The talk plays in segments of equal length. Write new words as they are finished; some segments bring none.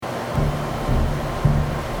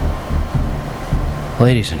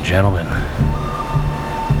Ladies and gentlemen,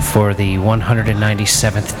 for the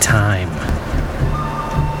 197th time,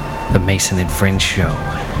 the Mason and Friends Show,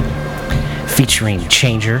 featuring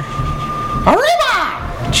Changer.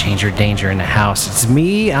 Arriba! Changer Danger in the house. It's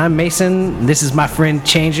me, I'm Mason. This is my friend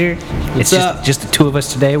Changer. It's just the two of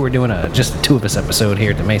us today. We're doing just the two of us episode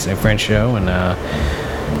here at the Mason and Friends Show, and it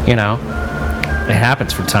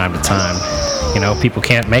happens from time to time. People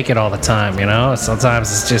can't make it all the time.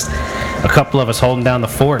 Sometimes it's just a couple of us holding down the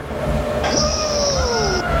fort.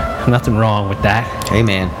 Nothing wrong with that. Hey,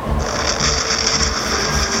 man.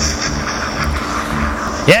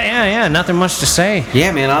 Yeah. Nothing much to say.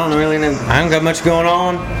 Yeah, man. I don't got much going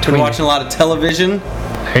on. Been watching a lot of television.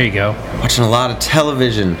 There you go. Watching a lot of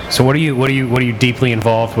television. So what are you deeply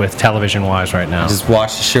involved with television-wise right now? I just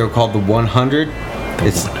watched a show called The 100.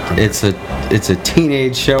 It's a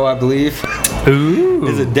teenage show, I believe. Ooh.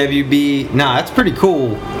 It's a WB. Nah, it's pretty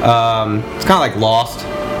cool. It's kind of like Lost.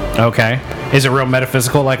 Okay. Is it real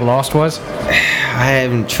metaphysical like Lost was? I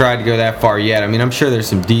haven't tried to go that far yet. I mean, I'm sure there's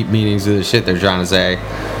some deep meanings to the shit they're trying to say.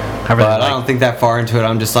 I don't think that far into it.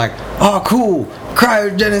 I'm just like, oh, cool.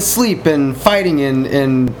 Cryogenic sleep and fighting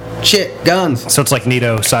and shit, guns. So it's like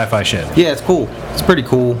neato sci-fi shit. Yeah, it's cool. It's pretty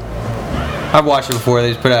cool. I've watched it before. They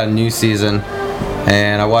just put out a new season.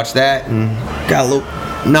 And I watched that and got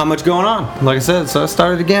not much going on. Like I said, so I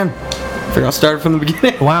started again. Figure I'll start from the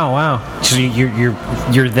beginning. Wow. So you're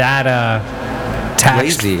that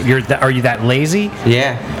taxed. Lazy. Are you that lazy?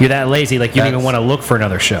 Yeah. You're that lazy, like you don't even want to look for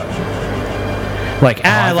another show. Like,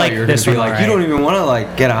 I like this one. Like, you don't even want to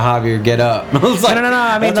get a hobby or get up. I was like, no.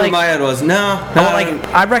 I mean, that's what my head was.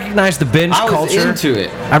 I recognize the binge culture. I was into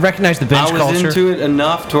it. I recognize the binge culture. I was into it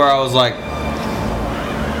enough to where I was like,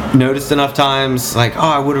 noticed enough times, like, oh,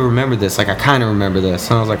 I would have remembered this. Like, I kind of remember this.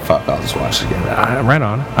 And I was like, fuck, I'll just watch it again. Right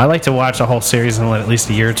on. I like to watch a whole series and let at least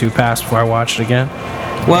a year or two pass before I watch it again.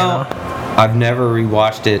 Well, I've never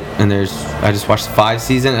rewatched it, and I just watched the 5th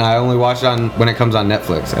season, and I only watch it when it comes on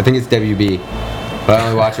Netflix. I think it's WB, but I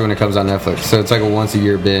only watch it when it comes on Netflix. So it's like a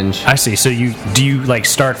once-a-year binge. I see. So do you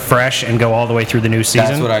start fresh and go all the way through the new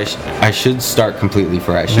season? That's what I should start completely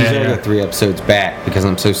fresh. Usually I go 3 episodes back because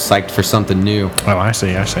I'm so psyched for something new. Oh, I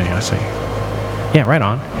see. Yeah, right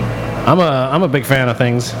on. I'm a big fan of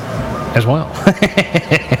things as well.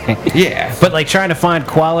 Yeah. But trying to find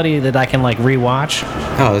quality that I can rewatch.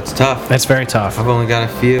 Oh, it's tough. That's very tough. I've only got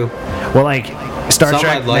a few. Well, Star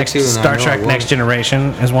Trek Next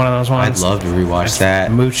Generation is one of those ones. I'd love to rewatch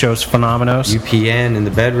that. Muchos Phenomenos. UPN in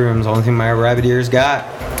the bedroom is the only thing my rabbit ears got.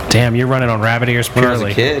 Damn, you're running on rabbit ears purely. When I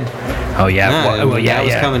was a kid. Oh yeah. That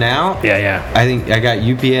was coming out. Yeah. I think I got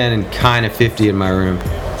UPN and kind of 50 in my room.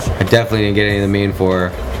 I definitely didn't get any of the main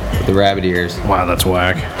 4 with the rabbit ears. Wow, that's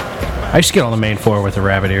whack. I used to get on the main 4 with the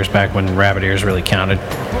rabbit ears back when rabbit ears really counted.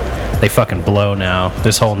 They fucking blow now.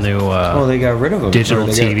 This whole new they got rid of them. Digital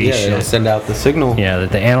TV shit. They send out the signal. Yeah,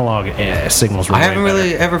 the analog signals were I haven't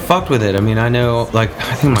really ever fucked with it. I mean, I know, I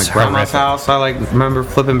think my grandma's house, I remember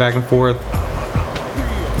flipping back and forth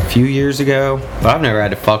a few years ago, but I've never had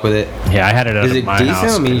to fuck with it. Yeah, I had it at my house. Is it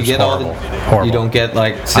decent? I mean, you get horrible. You don't get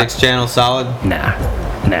 6 channels solid? Nah.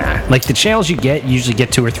 The channels you usually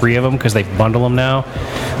get 2 or 3 of them because they bundle them now.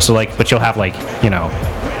 So but you'll have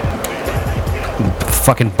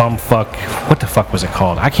fucking bumfuck. What the fuck was it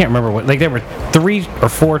called? I can't remember what. There were 3 or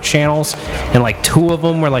 4 channels, and 2 of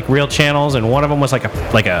them were real channels, and one of them was like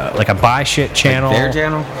a buy shit channel. Their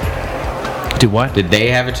channel? Do what? Did they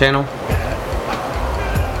have a channel?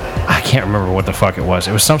 I can't remember what the fuck it was.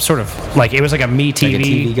 It was some sort of it was like a Me TV. Like a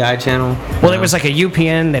TV Guide channel? Well, it was like a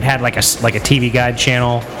UPN that had like a TV Guide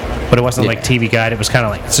channel, but it wasn't like TV Guide. It was kind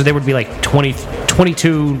of so there would be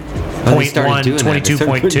 22.1,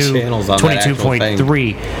 22.2,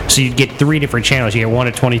 22.3. So you'd get 3 different channels. You get one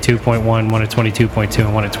at 22.1, one at 22.2,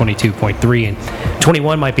 and one at 22.3. And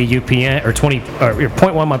 21 might be UPN, or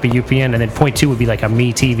 0.1 might be UPN, and then 0.2 would be like a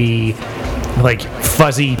Me TV,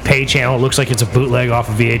 fuzzy pay channel. It looks like it's a bootleg off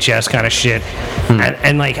of VHS kind of shit.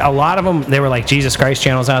 And a lot of them, they were Jesus Christ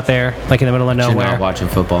channels out there, in the middle of nowhere. You're not watching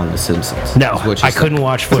football in The Simpsons. No, I couldn't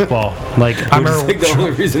watch football. I remember the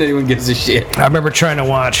only reason anyone gives a shit. I remember trying to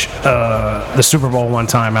watch the Super Bowl one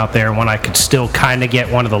time out there when I could still kind of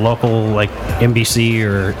get one of the local NBC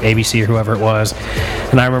or ABC or whoever it was,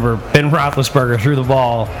 and I remember Ben Roethlisberger threw the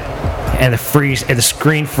ball and the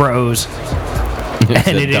screen froze.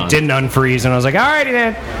 And it didn't unfreeze, and I was like, alrighty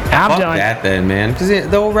then, I'm done. Fuck that then, man. Because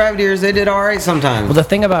the old rabbit ears, they did alright sometimes. Well, the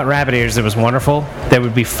thing about rabbit ears that was wonderful, there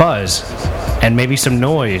would be fuzz and maybe some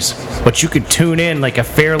noise, but you could tune in like a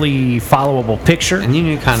fairly followable picture. And you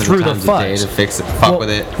knew kind of through the times of day to fix it, fuck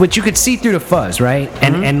with it. But you could see through the fuzz, right?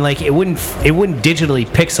 And like it wouldn't digitally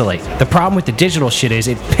pixelate. The problem with the digital shit is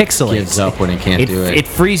it pixelates. Gives up when it can't do it. It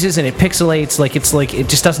freezes and it pixelates like it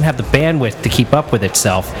just doesn't have the bandwidth to keep up with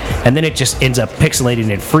itself, and then it just ends up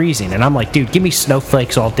pixelating and freezing. And I'm like, dude, give me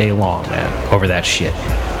snowflakes all day long, man, over that shit.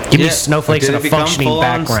 Give me snowflakes in a functioning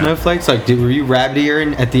background. Snowflakes? Like, were you rabbit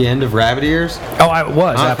earing at the end of rabbit ears? Oh, I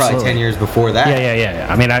was. I was probably 10 years before that. Yeah.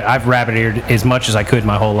 I mean, I've rabbit eared as much as I could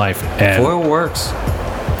my whole life. And foil works.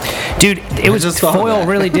 Dude, foil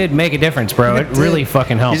really did make a difference, bro. It really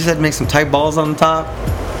fucking helped. You just had to make some tight balls on the top.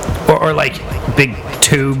 Or like big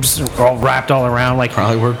tubes all wrapped all around. Like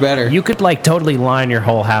probably work better. You could like totally line your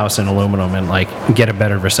whole house in aluminum and like get a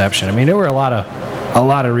better reception. I mean, there were a lot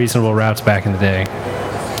of reasonable routes back in the day.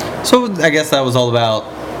 So I guess that was all about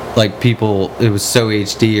like people. It was so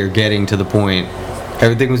HD or getting to the point.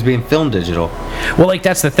 Everything was being filmed digital. Well, like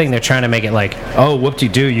that's the thing. They're trying to make it like, oh,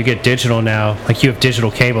 whoop-de-doo, you get digital now. Like you have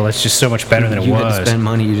digital cable. That's just so much better than it was. You had to spend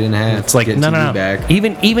money you didn't have. It's like no. Back.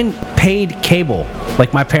 Even paid cable.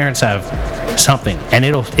 Like my parents have something, and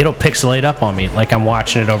it'll pixelate up on me like I'm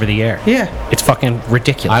watching it over the air. Yeah, it's fucking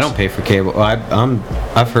ridiculous. I don't pay for cable.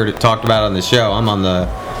 I've heard it talked about on the show.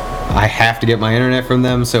 I have to get my internet from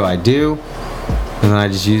them, so I do. And then I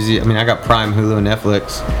just use it. I mean, I got Prime, Hulu, and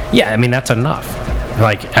Netflix. Yeah, I mean, that's enough.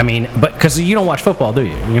 Like, I mean, but because you don't watch football, do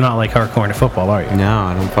you? You're not like hardcore into football, are you? No,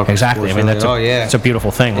 I don't fucking exactly. I mean, that's a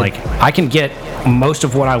beautiful thing. Like, I can get most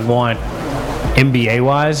of what I want NBA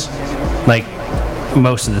wise, like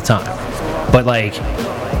most of the time. But like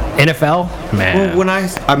NFL, man. Well,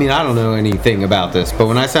 I mean, I don't know anything about this, but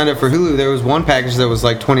when I signed up for Hulu, there was one package that was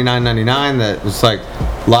like $29.99 that was like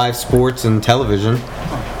live sports and television.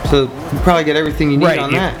 So you probably get everything you need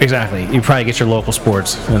on that. Exactly. You probably get your local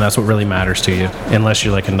sports, and that's what really matters to you, unless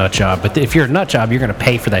you're like a nut job. But if you're a nut job, you're going to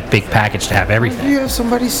pay for that big package to have everything. If you have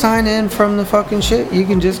somebody sign in from the fucking shit, you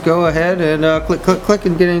can just go ahead and click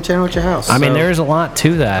and get any channel at your house. I mean, there's a lot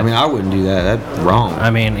to that. I mean, I wouldn't do that. That's wrong.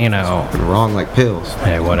 I mean, you know. It's wrong like pills.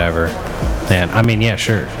 Hey, whatever. Man, I mean, yeah,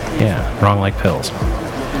 sure. Yeah, wrong like pills.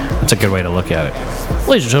 That's a good way to look at it.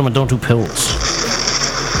 Ladies and gentlemen, don't do pills.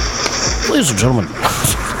 Ladies and gentlemen,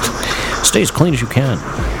 stay as clean as you can.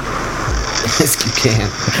 Yes, you can.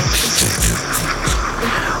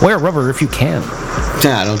 Wear rubber if you can.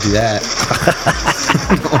 Nah, don't do that.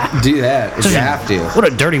 Don't do that if you have to. What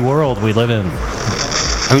a dirty world we live in.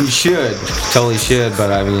 I mean, you should. Totally should, but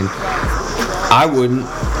I mean, I wouldn't.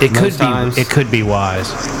 It could be wise.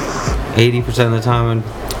 80% of the time,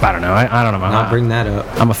 I don't know. I don't know. Not bring that up.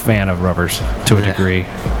 I'm a fan of rubbers to a degree.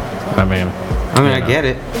 I mean, I get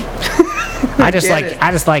it. I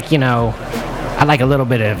just like, you know, I like a little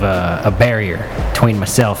bit of a barrier between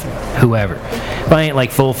myself and whoever. But I ain't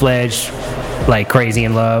like full-fledged, like crazy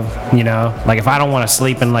in love, you know? Like if I don't want to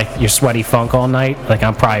sleep in like your sweaty funk all night, like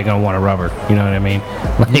I'm probably going to want a rubber, you know what I mean?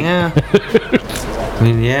 Like, yeah. I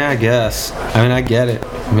mean, yeah, I guess. I mean, I get it.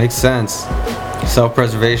 It makes sense.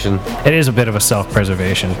 Self-preservation. It is a bit of a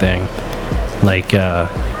self-preservation thing. Like, yeah,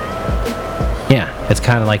 it's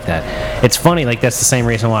kind of like that. It's funny, like that's the same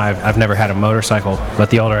reason why I've never had a motorcycle. But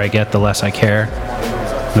the older I get, the less I care.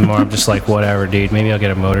 The more I'm just like, whatever, dude. Maybe I'll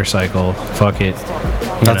get a motorcycle. Fuck it.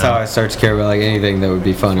 That's how I start to care about like anything that would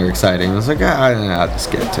be fun or exciting. I was like, I'll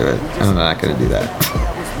just get to it. I'm not gonna do that.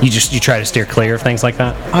 You try to steer clear of things like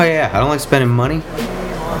that? Oh yeah, I don't like spending money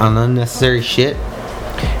on unnecessary shit.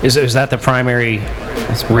 Is that the primary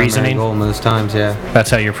reasoning? Goal most times, yeah.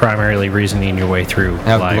 That's how you're primarily reasoning your way through life.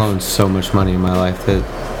 I've blown so much money in my life that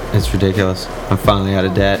it's ridiculous. I'm finally out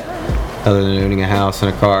of debt, other than owning a house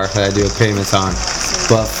and a car that I do have payments on.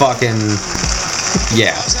 But fucking,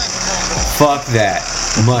 yeah. Fuck that.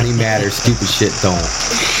 Money matters, stupid shit don't.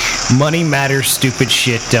 Money matters, stupid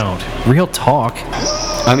shit don't. Real talk.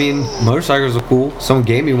 I mean, motorcycles are cool. Someone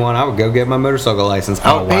gave me one, I would go get my motorcycle license.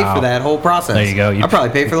 I would pay for that whole process. There you go. I'd probably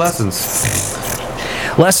pay for lessons.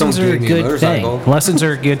 Lessons are a good thing. Lessons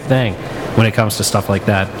are a good thing when it comes to stuff like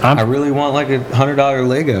that. I really want like a $100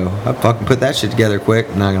 Lego. I'd fucking put that shit together quick.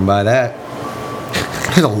 I'm not gonna buy that.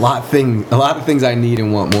 There's a lot of things I need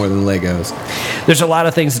and want more than Legos. There's a lot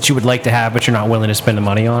of things that you would like to have, but you're not willing to spend the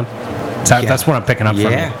money on. That's what I'm picking up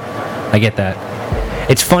from you. I get that.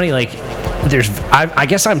 It's funny, like. I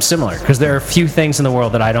guess I'm similar because there are a few things in the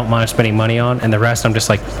world that I don't mind spending money on, and the rest I'm just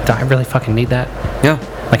like, do I really fucking need that? Yeah.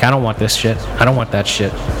 Like I don't want this shit. I don't want that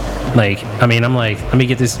shit. Like I mean, I'm like, let me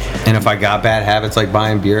get this. And if I got bad habits like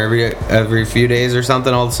buying beer every few days or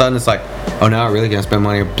something, all of a sudden it's like, oh, now I really can't spend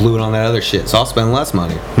money. I blew it on that other shit, so I'll spend less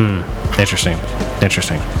money. Interesting.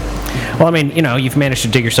 Well, I mean, you've managed to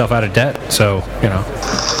dig yourself out of debt, so,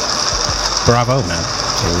 bravo, man.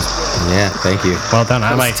 Yeah, thank you. Well done.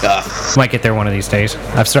 I might get there one of these days.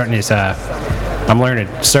 I'm learning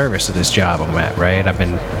service at this job I'm at, right? I've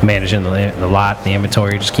been managing the lot, the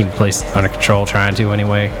inventory, just keeping the place under control, trying to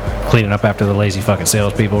anyway, cleaning up after the lazy fucking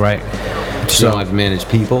salespeople, right? So you don't have to manage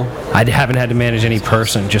people? I haven't had to manage any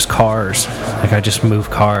person, just cars. Like, I just move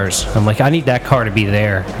cars. I'm like, I need that car to be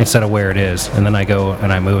there instead of where it is. And then I go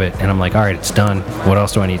and I move it, and I'm like, all right, it's done. What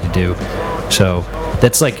else do I need to do? So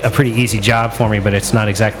that's like a pretty easy job for me, but it's not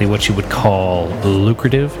exactly what you would call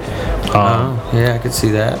lucrative. Yeah, I could see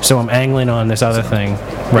that. So I'm angling on this other thing,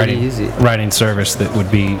 writing service that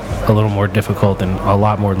would be a little more difficult and a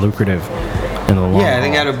lot more lucrative in the long haul. Yeah, I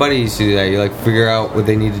think I had a buddy used to do that. You like figure out what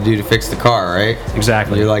they need to do to fix the car, right?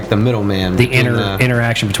 Exactly. You're like the middleman. The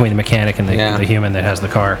interaction between the mechanic and the human that has the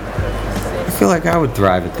car. I feel like I would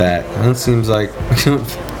thrive at that. It seems like...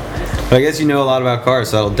 But I guess you know a lot about cars,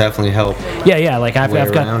 so that'll definitely help. Yeah. Like I've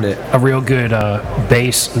got a real good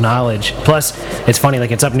base knowledge. Plus, it's funny.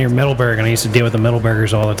 Like it's up near Middleburg, and I used to deal with the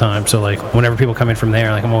Middleburgers all the time. So like whenever people come in from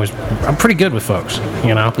there, like I'm pretty good with folks.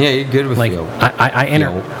 Yeah, you're good with like I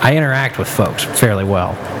interact with folks fairly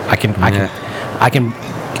well. I can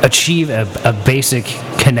achieve a basic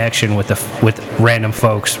connection with random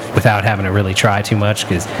folks without having to really try too much,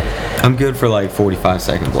 because I'm good for like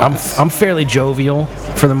 45-second blasts. I'm fairly jovial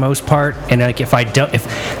for the most part, and like if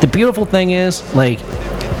the beautiful thing is, like,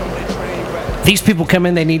 these people come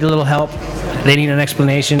in, they need a little help, they need an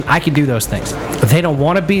explanation, I can do those things. If they don't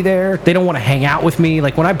want to be there, they don't want to hang out with me.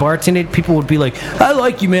 Like when I bartended, people would be like, I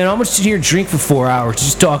like you, man, I'm gonna sit here and drink for 4 hours to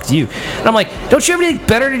just talk to you. And I'm like, don't you have anything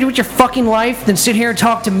better to do with your fucking life than sit here and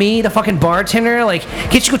talk to me, the fucking bartender? Like,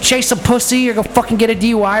 get you go chase some pussy or go fucking get a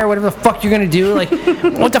DUI or whatever the fuck you're gonna do. Like,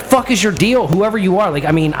 what the fuck is your deal, whoever you are? Like,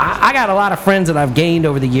 I mean, I got a lot of friends that I've gained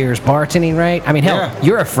over the years bartending, right? I mean, hell,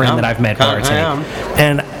 you're a friend that I've met bartending.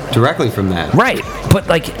 And directly from that. Right. But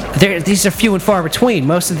like these are few and far between.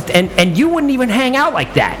 Most of and you wouldn't even hang out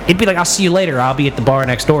like that. It'd be like, I'll see you later, I'll be at the bar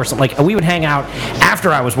next door. So like we would hang out after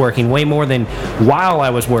I was working way more than while I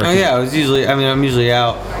was working. Oh yeah, I'm usually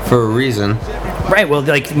out for a reason. Right. Well,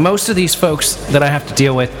 like most of these folks that I have to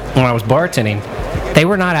deal with when I was bartending, they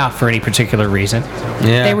were not out for any particular reason.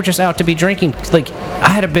 Yeah. They were just out to be drinking. Like, I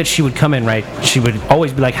had a bitch, she would come in, right? She would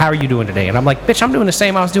always be like, how are you doing today? And I'm like, bitch, I'm doing the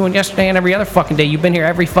same I was doing yesterday and every other fucking day. You've been here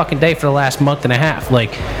every fucking day for the last month and a half.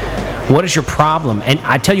 Like, what is your problem? And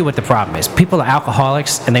I tell you what the problem is. People are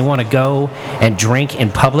alcoholics and they want to go and drink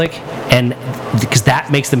in public, and because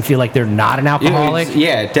that makes them feel like they're not an alcoholic.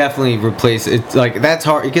 Yeah, it definitely replaces. It's like that's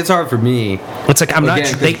hard. It gets hard for me. It's like I'm not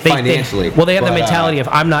financially. They have the mentality of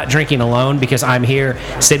I'm not drinking alone because I'm here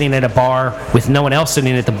sitting at a bar with no one else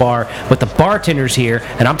sitting at the bar, but the bartender's here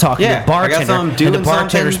and I'm talking to the bartender, and the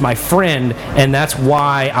bartender's my friend, and that's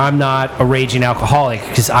why I'm not a raging alcoholic,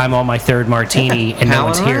 because I'm on my third martini and no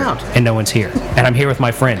one's here. And no one's here. And I'm here with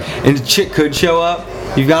my friend. And the chick could show up.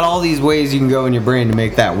 You've got all these ways you can go in your brain to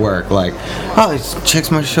make that work. Like, oh, this chick's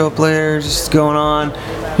might show up later, just going on.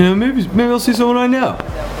 Maybe I'll see someone I know.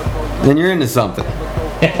 Then you're into something.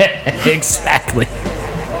 Exactly.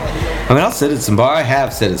 I mean, I'll sit at some bars. I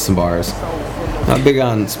have sit at some bars. Not big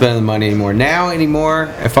on spending the money anymore.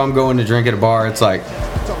 Anymore, if I'm going to drink at a bar, it's like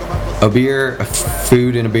a beer, a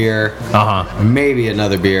food and a beer, maybe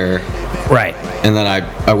another beer. Right. And then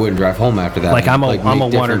I wouldn't drive home after that. Like I'm a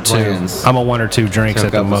one or two. Plans. I'm a one or two drinks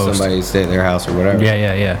at the most. Somebody stay at their house or whatever.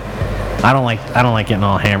 Yeah. I don't like getting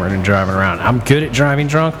all hammered and driving around. I'm good at driving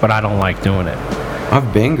drunk, but I don't like doing it.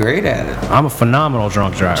 I've been great at it. I'm a phenomenal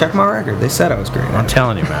drunk driver. Check my record. They said I was great. I'm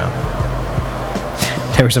telling you, man.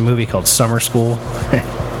 There was a movie called Summer School,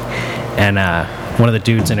 and one of the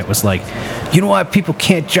dudes in it was like, you know why people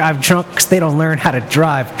can't drive drunk? Because they don't learn how to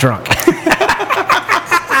drive drunk.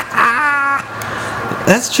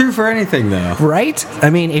 That's true for anything, though. Right? I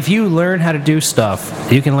mean, if you learn how to do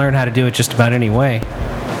stuff, you can learn how to do it just about any way.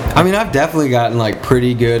 I mean, I've definitely gotten, like,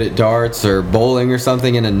 pretty good at darts or bowling or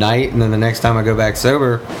something in a night, and then the next time I go back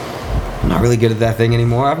sober, I'm not really good at that thing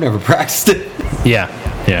anymore. I've never practiced it. Yeah.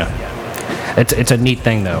 It's a neat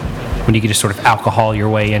thing, though, when you can just sort of alcohol your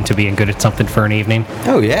way into being good at something for an evening.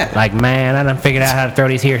 Oh, yeah. Like, man, I done figured out how to throw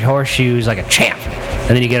these here horseshoes like a champ.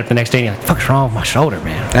 And then you get up the next day and you're like, fuck's wrong with my shoulder,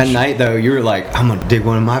 man? That night, though, you were like, I'm going to dig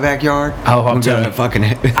one in my backyard. Oh, I'm telling you. Fucking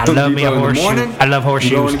I love me a horseshoe. I love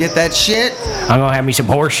horseshoes. You going to get that shit? I'm going to have me some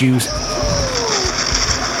horseshoes.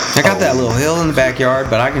 I got that little hill in the backyard,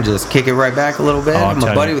 but I can just kick it right back a little bit.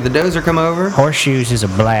 My buddy with the dozer come over. Horseshoes is a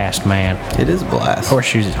blast, man. It is a blast.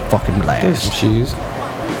 Horseshoes is a fucking blast. There's some shoes.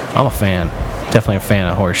 I'm a fan. Definitely a fan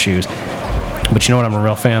of horseshoes. But you know what I'm a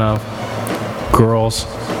real fan of? Girls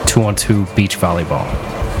 2-on-2 beach volleyball?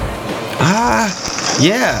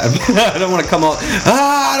 Yeah. I don't want to come out.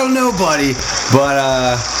 I don't know, buddy. But,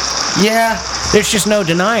 yeah. There's just no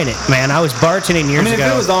denying it, man. I was bartending years ago.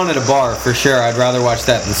 If it was on at a bar, for sure, I'd rather watch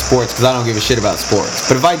that than sports because I don't give a shit about sports.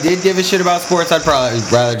 But if I did give a shit about sports, I'd probably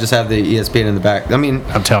rather just have the ESPN in the back. I mean,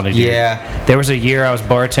 I'm telling you, yeah. There was a year I was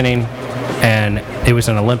bartending, and it was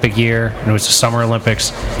an Olympic year, and it was the Summer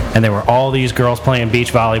Olympics, and there were all these girls playing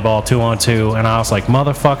beach volleyball 2-on-2, and I was like,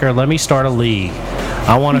 motherfucker, let me start a league.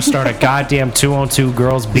 I want to start a goddamn 2-on-2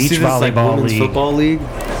 girls beach volleyball women's league. Football league.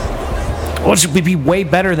 Which would be way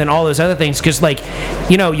better than all those other things, because, like,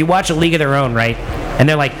 you know, you watch a league of their own, right? And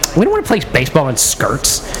they're like, we don't want to play baseball in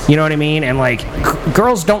skirts, you know what I mean? And, like,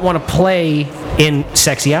 girls don't want to play in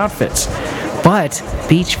sexy outfits. But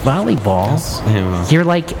beach volleyball, you're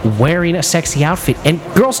like wearing a sexy outfit, and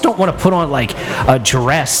girls don't want to put on like a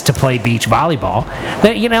dress to play beach volleyball.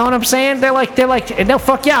 You know what I'm saying? They're like, no,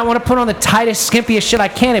 fuck yeah, I want to put on the tightest, skimpiest shit I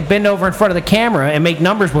can and bend over in front of the camera and make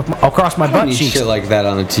numbers with across my butt cheeks. Shit like that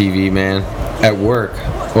on the TV, man. At work,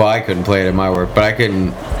 well, I couldn't play it at my work, but I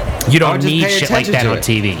couldn't. You don't need shit like that on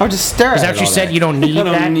TV. I would just stare at it. Is that what you said? You don't need that?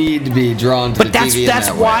 I don't need to be drawn to the TV. But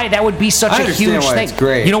that's why that would be such a huge thing. It's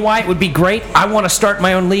great. You know why it would be great? I want to start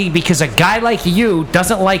my own league because a guy like you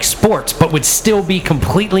doesn't like sports, but would still be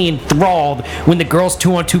completely enthralled when the girls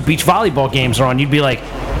 2-on-2 beach volleyball games are on. You'd be like,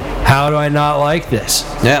 how do I not like this?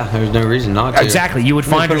 Yeah, there's no reason not to. Exactly. You would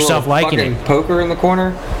find yourself liking it. Poker in the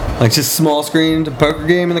corner? Like just small screen poker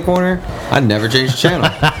game in the corner? I'd never change the channel.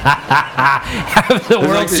 Have the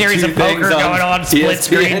World Series of Poker going on split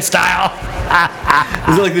screen style.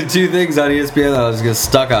 It's like the two things on ESPN that I was just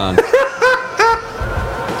stuck on.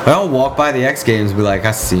 I'll walk by the X Games and be like,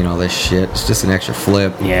 I've seen all this shit. It's just an extra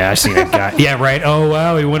flip. Yeah, I seen that guy. Yeah, right. Oh,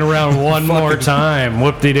 wow, he went around one more time.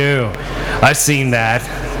 Whoop-de-doo. I've seen that.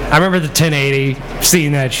 I remember the 1080.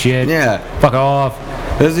 Seen that shit. Yeah. Fuck off.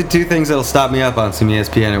 Those are two things that'll stop me up on some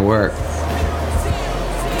ESPN at work.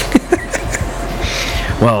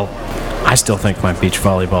 Well, I still think my beach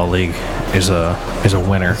volleyball league is a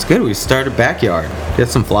winner. It's good. We start a backyard. Get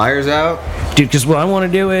some flyers out. Dude, because what I want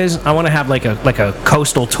to do is I want to have like a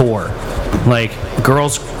coastal tour, like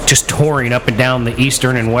girls just touring up and down the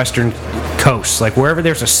eastern and western coasts, like wherever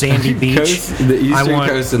there's a sandy beach. The eastern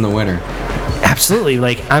coast in the winter. Absolutely,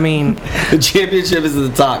 like I mean, the championship is at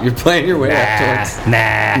the top. You're playing your way up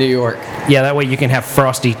towards New York. Yeah, that way you can have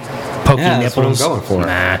frosty, pokey nipples. That's what I'm going for.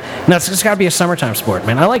 No, it's got to be a summertime sport,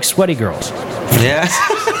 man. I like sweaty girls. Yeah.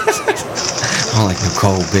 I don't like no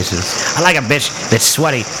cold bitches. I like a bitch that's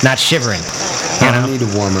sweaty, not shivering. I don't need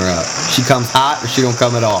to warm her up. She comes hot or she don't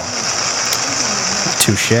come at all.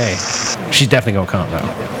 Touche. She's definitely gonna come though.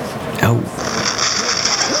 Oh.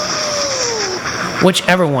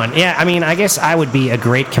 Whichever one. Yeah, I mean, I guess I would be a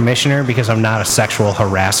great commissioner because I'm not a sexual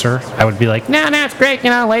harasser. I would be like, no, it's great.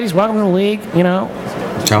 You know, ladies, welcome to the league. You know.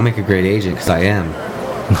 I'll make a great agent because I am.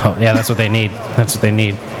 Oh, yeah, that's what they need. That's what they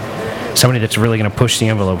need. Somebody that's really gonna push the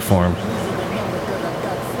envelope for them.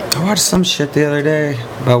 I watched some shit the other day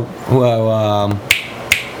about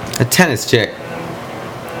a tennis chick.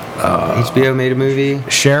 HBO made a movie.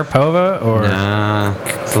 Sharapova or? Nah,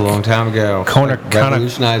 it's a long time ago.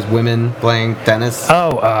 Revolutionized women playing tennis.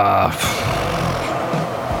 Oh,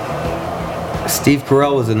 Steve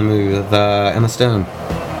Carell was in the movie with Emma Stone.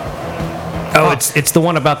 Oh, it's the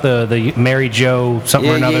one about the Mary Jo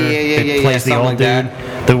something or another that plays the old dude.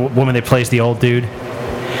 The woman that plays the old dude.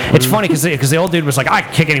 It's funny because the old dude was like, I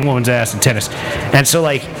can kick any woman's ass in tennis, and so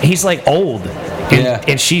like he's like old,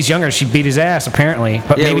 and she's younger. She beat his ass apparently,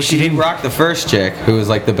 but maybe she didn't. He rocked the first chick who was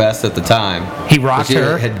like the best at the time. He rocked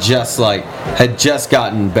her. Had just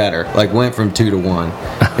gotten better, like went from 2 to 1,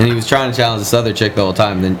 and he was trying to challenge this other chick the whole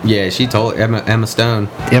time. And then she told Emma Stone.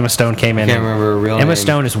 Emma Stone came in. I can't remember her real name. Emma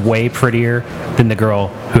Stone is way prettier than the girl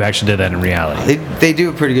who actually did that in reality. They do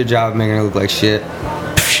a pretty good job of making her look like shit.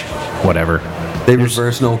 Whatever. They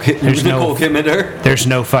reverse Nicole Kidman her. There's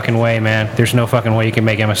no fucking way, man. There's no fucking way you can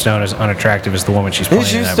make Emma Stone as unattractive as the woman she's playing.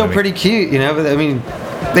 She was still pretty cute, you know. But I mean,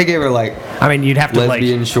 they gave her like. I mean, you'd have to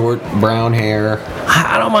lesbian short brown hair.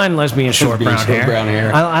 I don't mind lesbian short brown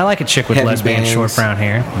hair. I like a chick with lesbian short brown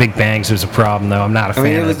hair. Big bangs is a problem though. I'm not a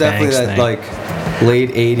fan of the bangs thing. It was definitely that like late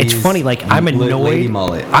 80s. It's funny, like I'm annoyed.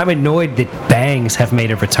 I'm annoyed that bangs have made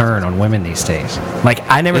a return on women these days. Like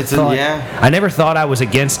I never thought I was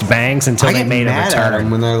against bangs until they made a return. At them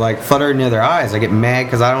when they're like fluttering near their eyes. I get mad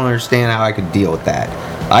because I don't understand how I could deal with that.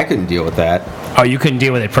 I couldn't deal with that. Oh, you couldn't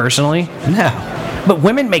deal with it personally? No. But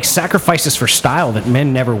women make sacrifices for style that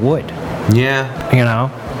men never would. Yeah. You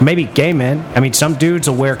know? Maybe gay men. I mean, some dudes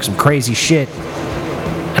will wear some crazy shit.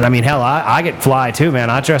 And I mean, hell, I get fly too, man.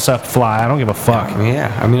 I dress up fly. I don't give a fuck.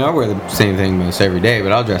 Yeah. I mean, I wear the same thing most every day,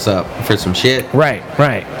 but I'll dress up for some shit. Right.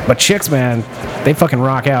 But chicks, man, they fucking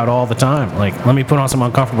rock out all the time. Like, let me put on some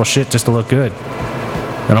uncomfortable shit just to look good.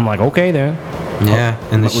 And I'm like, okay then. Yeah.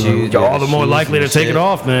 And the shoes. You're all the more likely to take it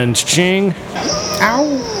off, man. Ching.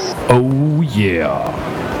 Ow. Oh, yeah.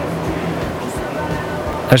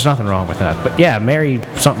 There's nothing wrong with that. But yeah, marry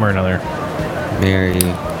something or another. Marry.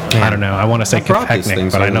 I don't know. I want to say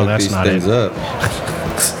Kopechnik, but I know that's not it.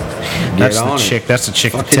 That's the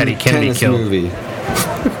chick that Teddy Kennedy killed. Movie.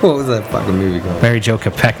 What was that fucking movie called? Mary Jo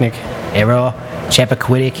Kopechnik. Errol.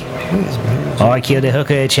 Chappaquiddick. Oh, I killed a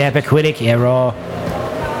hooker at Chappaquiddick. Errol.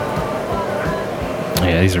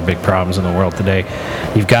 Yeah, these are big problems in the world today.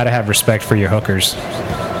 You've got to have respect for your hookers.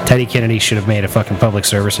 Teddy Kennedy should have made a fucking public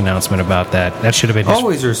service announcement about that. That should have been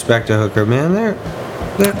always respect a hooker, man.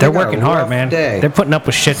 They're working hard, man. They're putting up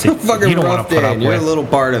with shit that you don't want to put up with. You're a little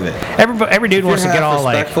part of it. Every dude wants to get all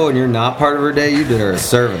like respectful, and you're not part of her day. You did her a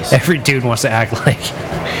service. Every dude wants to act like,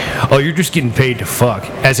 oh, you're just getting paid to fuck,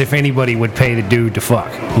 as if anybody would pay the dude to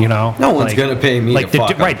fuck. You know? No one's gonna pay me to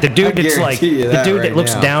fuck. Right? The dude that's like the dude that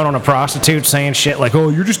looks down on a prostitute, saying shit like, oh,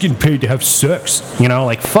 you're just getting paid to have sex. You know?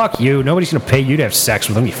 Like, fuck you. Nobody's gonna pay you to have sex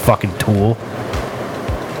with them. You fucking tool.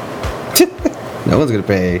 No one's gonna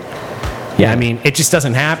pay. Yeah, I mean, it just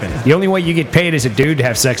doesn't happen. The only way you get paid as a dude to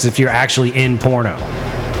have sex is if you're actually in porno.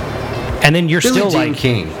 And then you're still like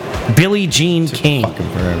Billie Jean King. Fucking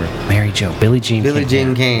forever. Mary Jo. Billie Jean King. Billie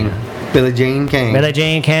Jean King. Billie Jean King. Billie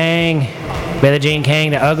Jean King. Billie Jean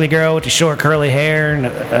King, the ugly girl with the short curly hair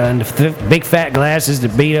and the big fat glasses to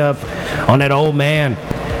beat up on that old man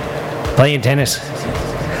playing tennis.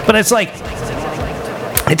 But it's like,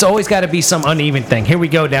 it's always got to be some uneven thing. Here we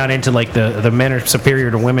go down into like the men are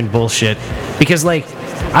superior to women bullshit. Because like,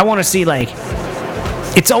 I want to see like,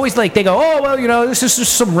 it's always like they go, oh, well, you know, this is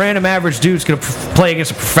just some random average dude's going to play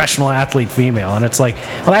against a professional athlete female. And it's like,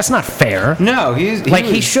 well, that's not fair. No,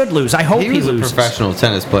 he should lose. I hope he loses. He was a professional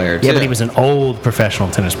tennis player, too. Yeah, but he was an old professional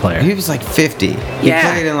tennis player. He was like 50. He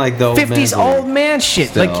played in like the old 50s old man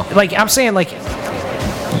shit. Like I'm saying, like,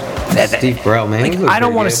 Steve Burrell, man. Like, I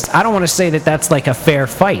don't want to say that that's like a fair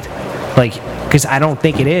fight, like, because I don't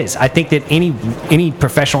think it is. I think that any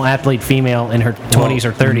professional athlete female in her 20s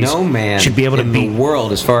or 30s should be able to beat the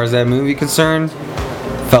world, as far as that movie concerned,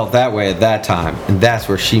 felt that way at that time, and that's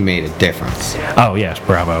where she made a difference. Oh yes,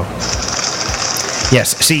 bravo.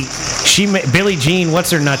 Yes, see, Billie Jean,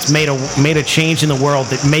 what's her nuts, made a change in the world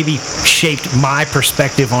that maybe shaped my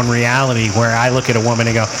perspective on reality, where I look at a woman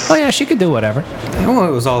and go, oh yeah, she could do whatever. Oh,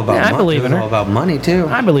 it was all about money. I believe in her. It was all about money too.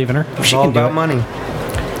 I believe in her. It was all about money.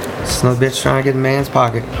 It's no bitch trying to get in a man's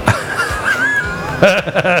pocket.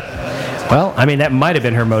 Well, I mean, that might have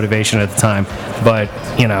been her motivation at the time, but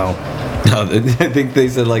you know. No, I think they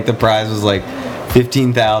said like the prize was like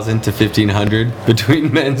 $15,000 to $1,500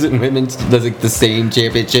 between men's and women's. Does like the same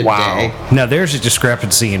championship day. Now there's a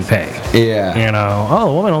discrepancy in pay. Yeah. You know, oh,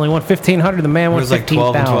 the woman only won $1,500, the man won $15,000. It was like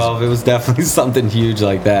 12 and 12. It was definitely something huge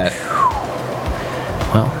like that.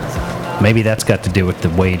 Well, maybe that's got to do with the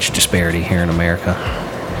wage disparity here in America.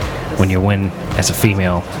 When you win as a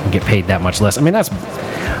female and get paid that much less. I mean, that's,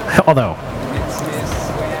 although,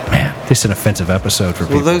 man, this is an offensive episode for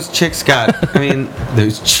people. Well, those chicks got,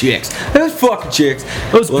 those fucking chicks.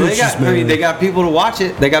 They got people to watch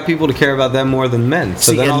it. They got people to care about them more than men.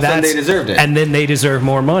 So then all of a sudden they deserved it. And then they deserve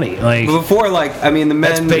more money. Like, but before, the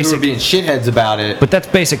men who were being shitheads about it. But that's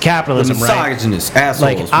basic capitalism, right? Misogynist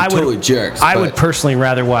assholes. Totally jerks. I would personally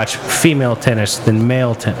rather watch female tennis than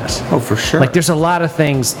male tennis. Oh, for sure. Like, there's a lot of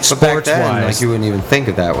things sports-wise. You wouldn't even think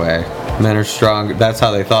it that way. Men are strong. That's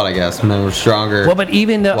how they thought, I guess. Men were stronger. Well, but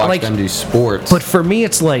even watch them do sports. But for me,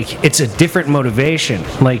 it's like it's a different motivation.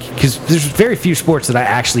 Like, because there's very few sports that I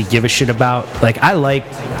actually give a shit about. Like, I like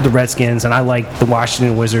the Redskins and I like the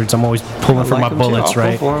Washington Wizards. I'm always pulling for my bullets,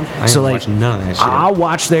 right? So like, none of that shit. I'll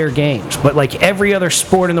watch their games. But like every other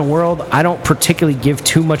sport in the world, I don't particularly give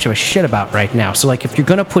too much of a shit about right now. So like, if you're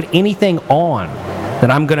gonna put anything on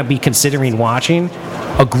that I'm gonna be considering watching,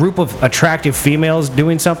 a group of attractive females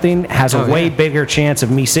doing something has a way bigger chance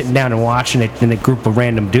of me sitting down and watching it than a group of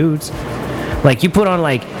random dudes. Like, you put on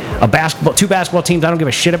like two basketball teams I don't give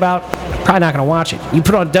a shit about, probably not gonna watch it. You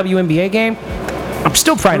put on a WNBA game, I'm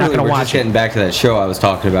still probably not gonna watch it. We're just getting back to that show I was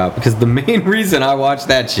talking about, because the main reason I watched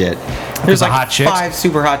that shit, there's like 5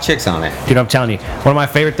 super hot chicks on it. Dude, I'm telling you, one of my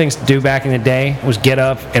favorite things to do back in the day was get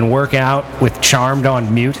up and work out with Charmed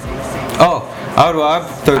on mute. Oh, I'd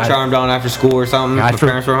throw Charmed on after school or something. I'd throw,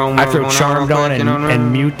 parents were home. I'd throw Charmed on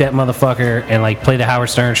and mute that motherfucker and like play the Howard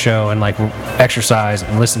Stern show and like exercise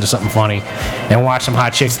and listen to something funny and watch some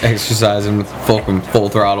hot chicks exercising with full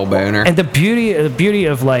throttle boner. And the beauty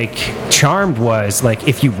of like Charmed was like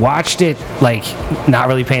if you watched it like not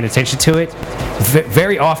really paying attention to it,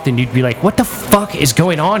 very often you'd be like, what the fuck is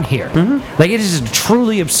going on here? Like it is a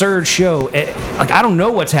truly absurd show. Like I don't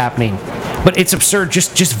know what's happening, but it's absurd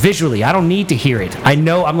just visually. I don't need to hear it. I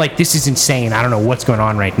know. I'm like, this is insane. I don't know what's going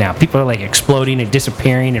on right now. People are like exploding and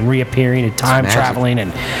disappearing and reappearing and time traveling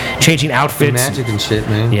and changing outfits. Magic and shit,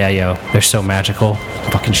 man. Yeah, yo, they're so magical.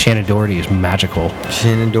 Fucking Shannon Doherty is magical.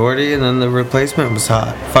 Shannon Doherty, and then the replacement was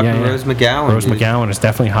hot. Fucking Rose McGowan. Rose McGowan is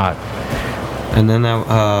definitely hot. And then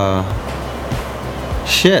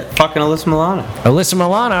shit, fucking Alyssa Milano. Alyssa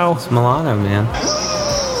Milano, man.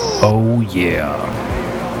 Oh yeah.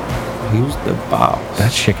 Who's the boss?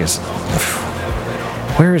 That chick is.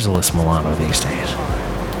 Where is Alyssa Milano these days?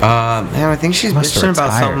 Man, I think she's bitching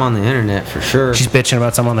about something on the internet for sure. She's bitching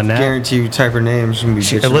about something on the net. Guarantee you, type her name. She's gonna be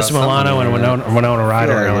bitching Alyssa Milano and Winona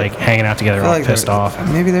Ryder are like hanging out together, all pissed off.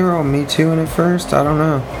 Maybe they were all Me Too in it first. I don't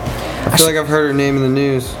know. I feel like I've heard her name in the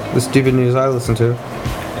news. The stupid news I listen to.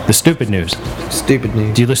 The stupid news. Stupid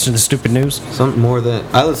news. Do you listen to the stupid news? Something more than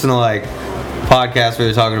I listen to like podcasts where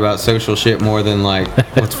they're talking about social shit more than like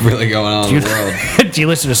what's really going on in the world. Do you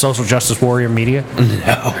listen to social justice warrior media?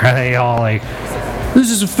 No. Are they all like, this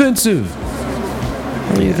is offensive?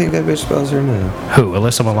 How do you think that bitch spells her name? Who?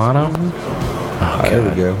 Alyssa Milano? Oh, there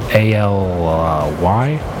we go.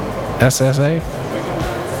 ALYSSA?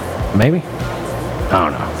 Maybe? I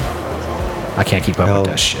don't know. I can't keep up with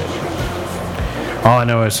that shit. All I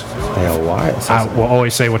know is I will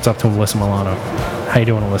always say what's up to Alyssa Milano. How you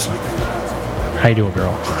doing, Alyssa? How you doing,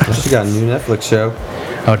 girl? She got a new Netflix show.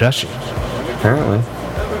 Oh, does she? Apparently.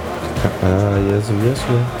 Yes.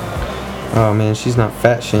 Oh man, she's not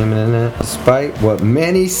fat shaming in it, despite what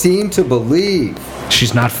many seem to believe.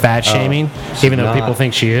 She's not fat shaming, even though people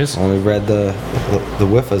think she is. Only read the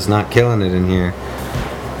Wiffa's not killing it in here.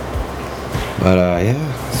 But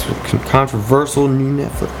yeah, it's a controversial new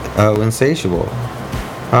Netflix. Oh, Insatiable.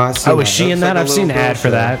 Oh, is she in that? I've seen the ad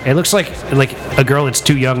for that. It looks like a girl that's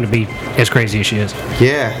too young to be as crazy as she is.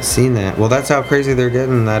 Yeah, seen that. Well, that's how crazy they're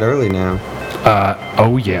getting that early now.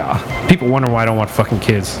 Oh yeah. People wonder why I don't want fucking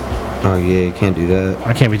kids. Oh yeah, you can't do that.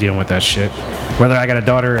 I can't be dealing with that shit. Whether I got a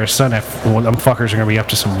daughter or a son, them fuckers are gonna be up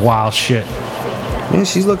to some wild shit. Yeah,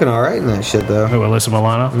 she's looking alright in that shit though. Who, Alyssa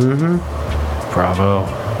Milano? Mm-hmm. Bravo.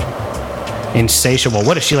 Insatiable.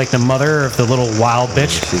 What is she, like the mother of the little wild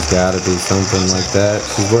bitch? She's gotta be something like that.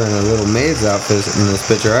 She's wearing a little maid's outfit in this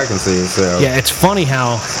picture I can see, so. Yeah, it's funny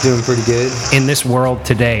how doing pretty good. In this world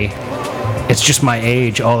today, it's just my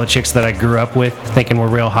age. All the chicks that I grew up with thinking were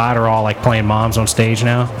real hot are all like playing moms on stage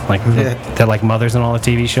now. Like they're like mothers in all the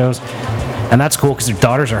TV shows. And that's cool because their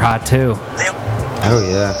daughters are hot too. Oh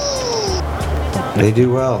yeah. They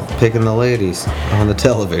do well picking the ladies on the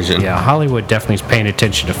television. Yeah, Hollywood definitely is paying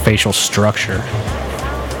attention to facial structure.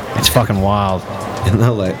 It's fucking wild. And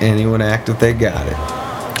they'll let anyone act if they got it.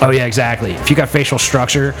 Oh yeah, exactly. If you got facial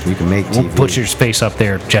structure, you can make TV. We'll put your face up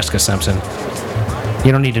there, Jessica Simpson.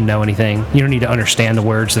 You don't need to know anything. You don't need to understand the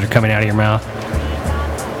words that are coming out of your mouth.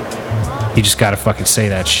 You just gotta fucking say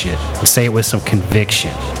that shit. And say it with some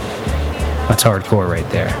conviction. That's hardcore right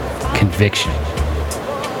there. Conviction.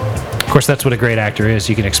 Of course, that's what a great actor is.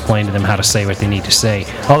 You can explain to them how to say what they need to say.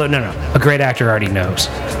 Although, no. A great actor already knows.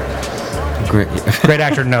 Great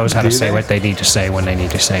actor knows how to say what they need to say when they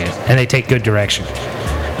need to say it. And they take good direction.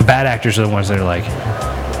 The bad actors are the ones that are like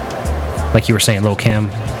you were saying, Lil' Kim.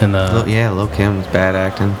 Lil' Kim was bad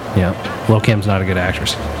acting. Yeah, Lil' Kim's not a good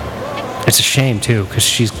actress. It's a shame, too,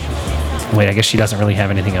 because I guess she doesn't really have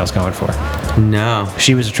anything else going for her. No.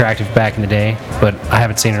 She was attractive back in the day, but I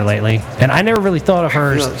haven't seen her lately. And I never really thought of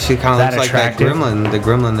her as she kind of looks attractive. Like the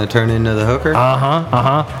gremlin that turned into the hooker.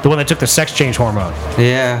 The one that took the sex change hormone.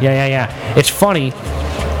 Yeah. It's funny.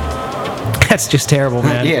 That's just terrible,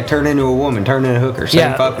 man. Yeah, turn into a woman, turn into a hooker.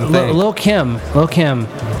 Same fucking thing. Lil' Kim.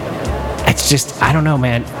 It's just, I don't know,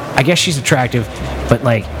 man. I guess she's attractive, but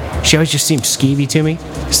like, she always just seemed skeevy to me.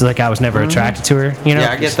 So like, I was never attracted to her. You know?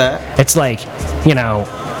 Yeah, I get that. It's like,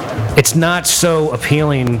 it's not so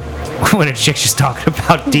appealing when a chick's just talking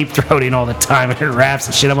about deep throating all the time in her raps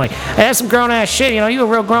and shit. I'm like, hey, that's some grown ass shit. You a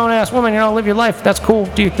real grown ass woman. Live your life. That's cool.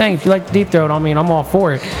 Do your thing. If you like the deep throat, I'm all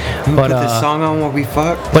for it. But put this song on while we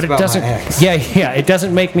fuck. But it doesn't. Yeah. It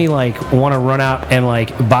doesn't make me like want to run out and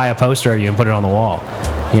like buy a poster of you and put it on the wall.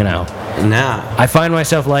 Nah. I find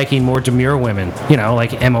myself liking more demure women,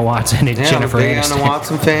 like Emma Watson and Jennifer Aniston. I'm a Emma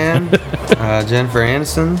Watson fan. Jennifer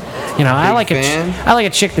Aniston. I like a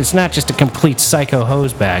chick that's not just a complete psycho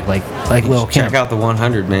hose bag like Lil' Kim. Check out the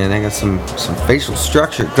 100, man. They got some facial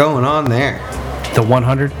structure going on there. The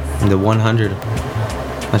 100? The 100.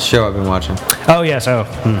 That show I've been watching. Oh, yes.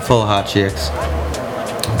 Full of hot chicks.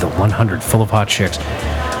 The 100, full of hot chicks.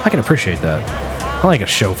 I can appreciate that. I like a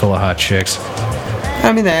show full of hot chicks.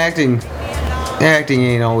 I mean, the acting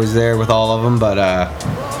ain't always there with all of them, but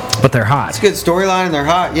they're hot. It's a good storyline, and they're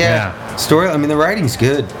hot. Yeah. The writing's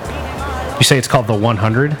good. You say it's called The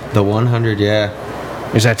 100? The 100, yeah.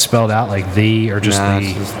 Is that spelled out like the or just the?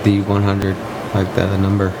 It's just the 100, like the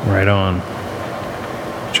number. Right on.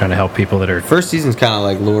 Trying to help people that are. First season's kind of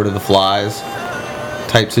like Lord of the Flies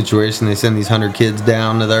type situation. They send these 100 kids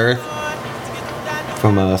down to the Earth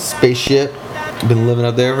from a spaceship. Been living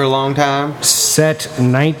up there for a long time. Set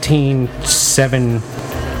 97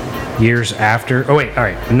 years after.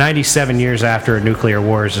 97 years after a nuclear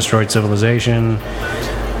war has destroyed civilization.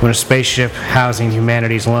 When a spaceship housing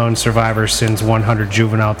humanity's lone survivors sends 100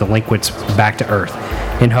 juvenile delinquents back to Earth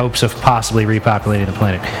in hopes of possibly repopulating the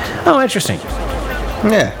planet. Oh, interesting.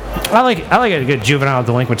 Yeah. I like a good juvenile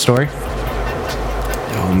delinquent story.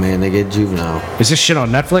 Oh man, they get juvenile. Is this shit on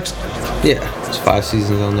Netflix? Yeah, there's 5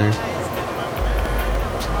 seasons on there.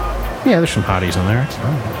 Yeah, there's some hotties on there.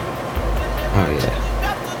 Oh yeah.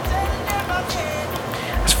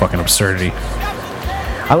 It's fucking absurdity.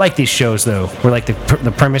 I like these shows though, where like the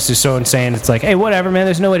premise is so insane. It's like, hey, whatever, man.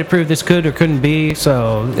 There's no way to prove this could or couldn't be.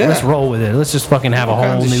 So let's roll with it. Let's just fucking have a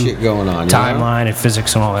whole new shit going on, timeline and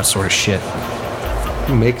physics and all that sort of shit.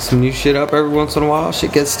 Make some new shit up every once in a while.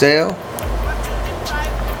 Shit gets stale.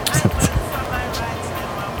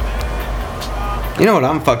 You know what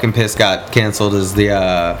I'm fucking pissed got canceled is the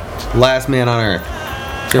Last Man on Earth.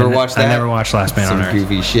 You ever watch that? I never watched Last Man on Earth. Some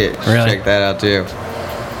goofy shit. Really? Check that out too.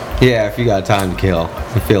 Yeah, if you got time to kill,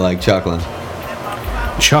 you feel like chuckling.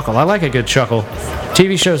 Chuckle. I like a good chuckle.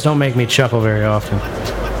 TV shows don't make me chuckle very often.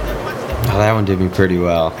 Oh, that one did me pretty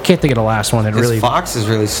well. I can't think of the last one that really. Fox is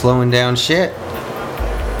really slowing down shit.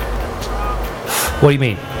 What do you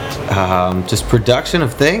mean? Just production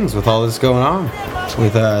of things with all this going on.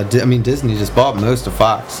 With Disney just bought most of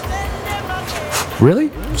Fox. Really?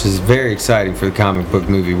 Which is very exciting for the comic book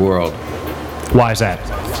movie world. Why is that?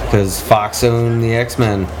 Because Fox owned the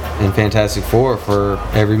X-Men and Fantastic Four for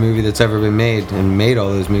every movie that's ever been made and made all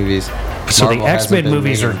those movies. So Marvel, the X-Men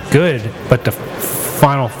movies are good, but the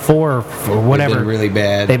final four or whatever. They've been really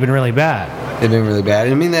bad. They've been really bad. They've been really bad.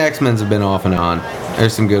 I mean, the X-Men's have been off and on.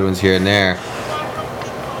 There's some good ones here and there.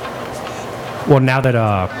 Well, now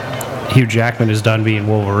that Hugh Jackman is done being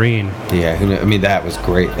Wolverine. Yeah, I mean, that was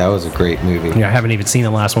great. That was a great movie. Yeah, I haven't even seen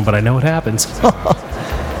the last one, but I know what happens.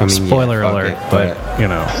 Spoiler alert, but you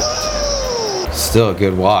know. Still a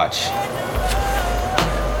good watch.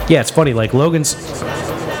 Yeah, it's funny. Like, Logan's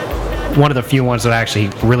one of the few ones that I actually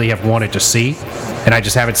really have wanted to see, and I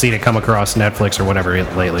just haven't seen it come across Netflix or whatever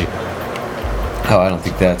lately. Oh, I don't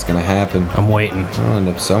think that's going to happen. I'm waiting. I'll end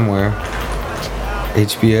up somewhere.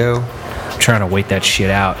 HBO. I'm trying to wait that shit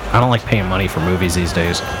out. I don't like paying money for movies these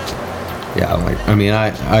days. Yeah,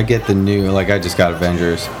 I get the new, I just got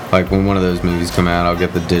Avengers. Like, when one of those movies come out, I'll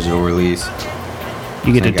get the digital release.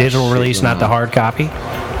 You get the digital release, not the hard copy?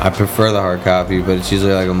 I prefer the hard copy, but it's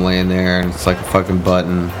usually like I'm laying there and it's like a fucking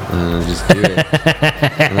button and I just do it.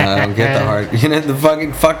 And I don't get the hard. You know, the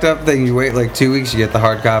fucking fucked up thing, you wait like 2 weeks, you get the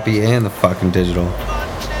hard copy and the fucking digital.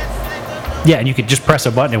 Yeah, and you could just press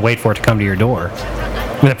a button and wait for it to come to your door.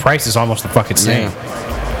 I mean, the price is almost the fucking same.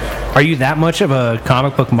 Yeah. Are you that much of a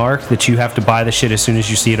comic book mark that you have to buy the shit as soon as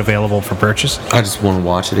you see it available for purchase? I just want to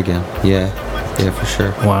watch it again. Yeah, for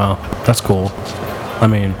sure. Wow, that's cool. I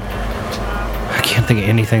mean, I can't think of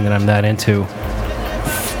anything that I'm that into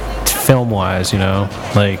film-wise, you know?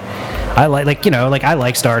 I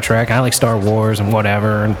like Star Trek, I like Star Wars and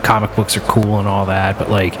whatever, and comic books are cool and all that, but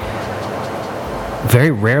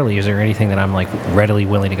very rarely is there anything that I'm readily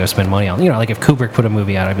willing to go spend money on. You know, if Kubrick put a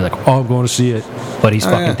movie out, I'd be like, oh, I'm going to see it, but he's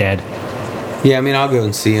fucking dead. Yeah, I mean, I'll go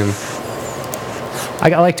and see him. I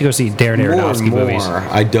like to go see Darren Aronofsky movies.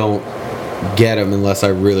 I don't get them unless I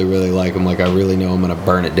really, really like them. I really know I'm going to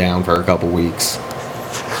burn it down for a couple weeks.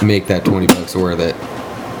 Make that $20 worth it.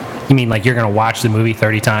 You mean you're going to watch the movie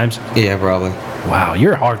 30 times? Yeah, probably. Wow,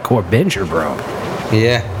 you're a hardcore binger, bro.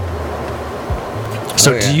 Yeah.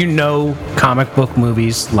 So do you know comic book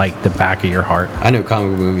movies like the back of your heart? I know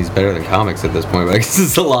comic book movies better than comics at this point, but I guess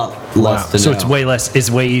it's a lot less to know. So it's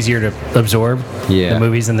way easier to absorb the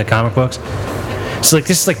movies than the comic books? So like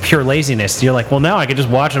this is like pure laziness. You're like, well, now I can just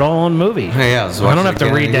watch it all on movie. Yeah, I don't have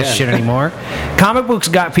to read that shit anymore. Comic books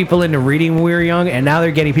got people into reading when we were young, and now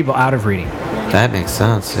they're getting people out of reading. That makes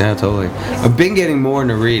sense. Yeah, totally. I've been getting more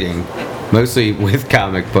into reading, mostly with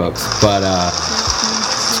comic books, but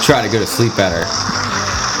try to go to sleep better.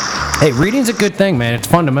 Hey, reading's a good thing, man. It's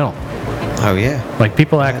fundamental. Oh yeah. Like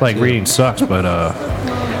people act like reading sucks, but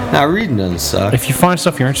now reading doesn't suck. If you find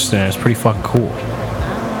stuff you're interested in, it's pretty fucking cool.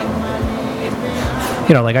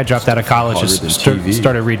 You know, like I dropped out of college, just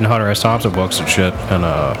started reading Hunter S. Thompson books and shit, and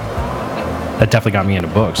that definitely got me into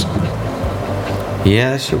books.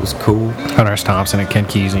 Yeah, that shit was cool. Hunter S. Thompson and Ken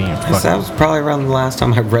Kesey. That was probably around the last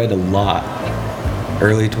time I read a lot.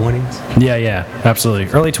 Early 20s? Yeah,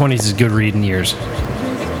 absolutely. Early 20s is good reading years.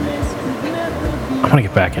 I want to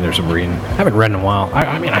get back into some reading. I haven't read in a while.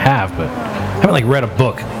 I mean, I have, but I haven't like read a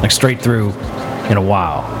book like straight through in a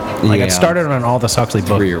while. Like I started on an Aldous Huxley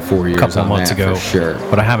book 3 or 4 years a couple of months ago, for sure.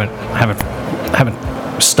 But I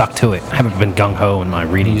haven't stuck to it. I haven't been gung ho in my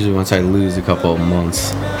reading. Usually, once I lose a couple of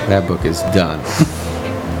months, that book is done.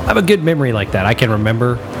 I have a good memory like that. I can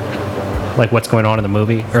remember like what's going on in the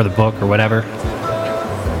movie or the book or whatever.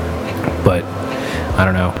 But I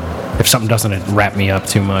don't know if something doesn't wrap me up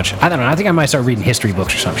too much. I don't know. I think I might start reading history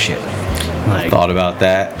books or some shit. Like, I thought about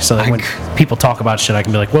that. So that when people talk about shit, I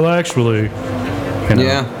can be like, well, actually, you know.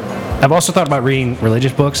 Yeah. I've also thought about reading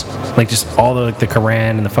religious books, like just all the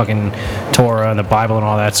Quran and the fucking Torah and the Bible and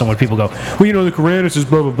all that. So when people go, well, you know, the Quran is just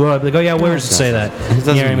blah, blah, blah. I'd be like, oh, yeah, where does it say that? It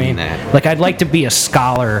doesn't you know what I mean? That. Like, I'd like to be a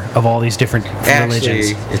scholar of all these different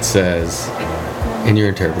religions. Actually, it says, and you're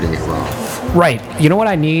interpreting it wrong. Right. You know what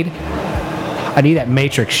I need? I need that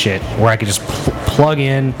Matrix shit where I could just plug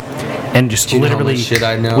in and just literally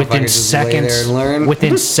within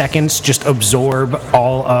seconds just absorb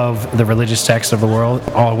all of the religious texts of the world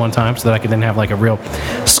all at one time, so that I could then have like a real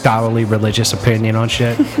scholarly religious opinion on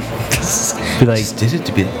shit. Be like, just did it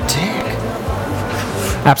to be a dick.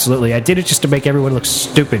 Absolutely, I did it just to make everyone look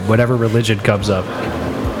stupid, whatever religion comes up.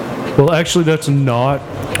 Well, actually, that's not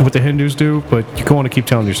what the Hindus do, but you want to keep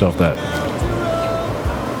telling yourself that.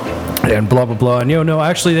 And blah blah blah, and no,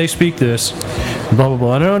 actually they speak this. Blah blah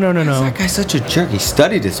blah. No. That guy's such a jerk. He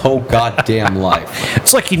studied his whole goddamn life.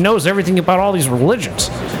 It's like he knows everything about all these religions.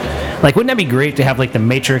 Like, wouldn't that be great to have like the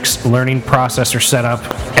Matrix learning processor set up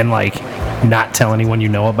and like not tell anyone you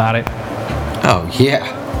know about it? Oh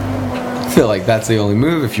yeah. I feel like that's the only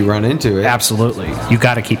move if you run into it. Absolutely. You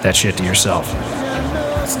got to keep that shit to yourself.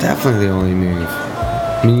 It's definitely the only move.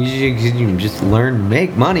 I mean, you can just learn to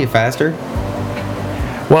make money faster.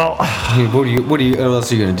 Well, what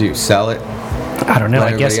else are you gonna do? Sell it? I don't know.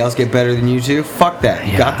 Let I guess everybody else get better than you two. Fuck that.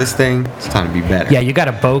 You got this thing. It's time to be better. Yeah, you got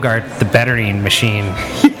to bogart the bettering machine.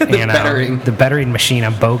 The bettering machine.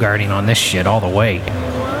 I'm bogarting on this shit all the way.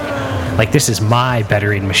 Like, this is my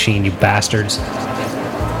bettering machine, you bastards.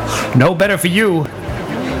 No better for you.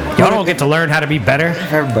 Y'all don't get to learn how to be better.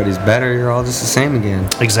 If everybody's better, you're all just the same again.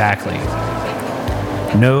 Exactly.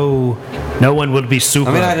 No one would be super.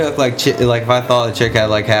 I mean, I'd hook like if I thought a chick had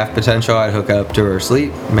like half potential, I'd hook up to her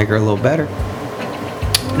sleep, make her a little better.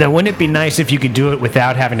 Now, wouldn't it be nice if you could do it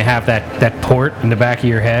without having to have that port in the back of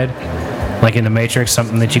your head, like in the Matrix,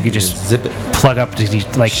 something that you could just zip it, plug up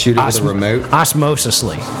to like shoot it with a remote,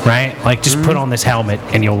 osmosisly, right? Like just put on this helmet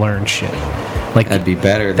and you'll learn shit. Like that'd be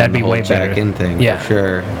better than the whole jack-in thing, for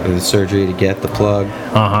sure. With the surgery to get the plug,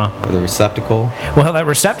 or the receptacle. Well, that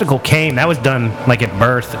receptacle that was done like at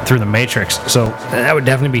birth through the Matrix, so that would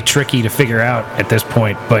definitely be tricky to figure out at this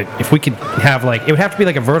point. But if we could have it would have to be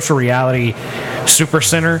like a virtual reality super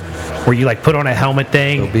center where you like put on a helmet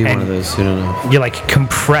thing. It'll be one of those, you don't know. You like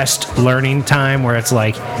compressed learning time where it's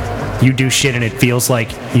like you do shit and it feels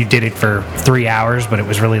like you did it for 3 hours, but it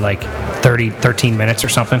was really like 13 minutes or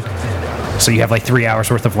something. So you have like 3 hours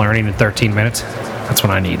worth of learning in 13 minutes. That's what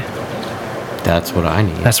I need. That's what I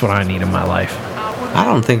need. That's what I need in my life. I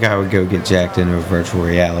don't think I would go get jacked into a virtual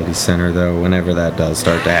reality center though. Whenever that does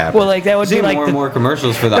start to happen. Well, like that would be like more and more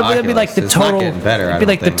commercials for the Oculus. That'd be like the total. It's not getting better. It'd be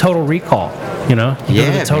like the Total Recall. You know? You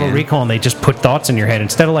go to the Total man. Recall and they just put thoughts in your head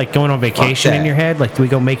instead of like going on vacation in your head. Like, do we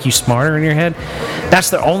go make you smarter in your head? That's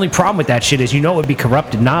the only problem with that shit is it would be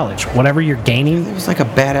corrupted knowledge. Whatever you're gaining. There was like a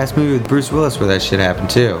badass movie with Bruce Willis where that shit happened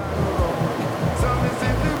too.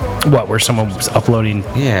 What, where someone was uploading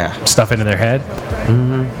stuff into their head?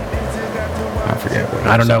 I forget what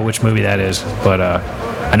I don't know which movie that is, but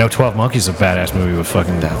I know 12 Monkeys is a badass movie with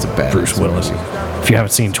fucking Bruce Willis. Movie. If you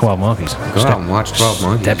haven't seen 12 Monkeys, go out and watch 12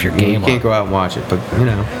 Monkeys. Step your game up. You can't go out and watch it, but you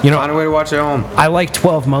know, find a way to watch it at home. I like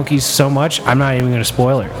 12 Monkeys so much, I'm not even going to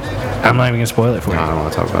spoil it. I'm not even going to spoil it for you. I don't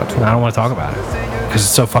want to talk about 12. I don't want to talk about it. because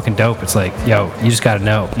it's so fucking dope. It's like, yo, you just gotta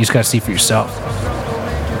know. You just gotta see for yourself.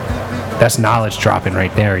 That's knowledge dropping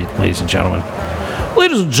right there, ladies and gentlemen.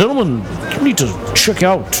 Ladies and gentlemen, you need to check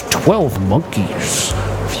out 12 Monkeys.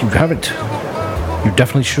 If you haven't, you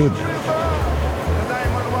definitely should.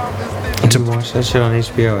 I watched that shit on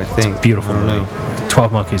HBO, I think. Beautiful movie.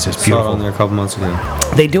 12 Monkeys is beautiful. Saw it on there a couple months ago.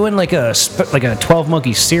 They doing like a 12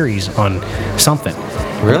 Monkeys series on something.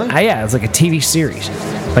 Really? Yeah, it's like a TV series.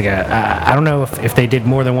 Like I don't know if they did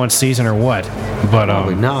more than one season or what, but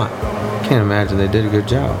probably not. Can't imagine they did a good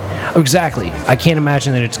job. Exactly. I can't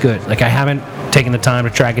imagine that it's good. Like I haven't taken the time to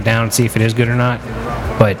track it down and see if it is good or not,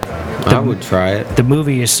 but I would try it. The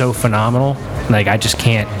movie is so phenomenal. Like I just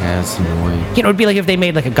can't. Yeah, it's annoying. You know, it'd be like if they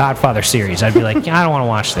made like a Godfather series. I'd be like, I don't want to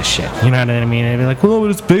watch this shit. You know what I mean? I'd be like, well, but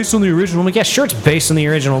it's based on the original. I'm like, yeah, sure, it's based on the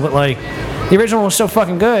original, but like, the original was so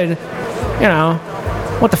fucking good. You know,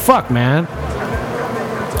 what the fuck, man?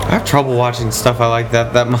 I have trouble watching stuff I like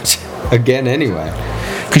that much again anyway.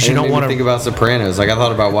 Because you don't want to think about Sopranos. Like I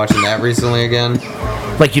thought about watching that recently again.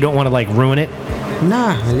 Like you don't want to like ruin it.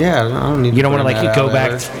 Nah, yeah, I don't need. You don't want to like go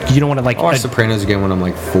back. You don't want to like. I'll watch Sopranos again when I'm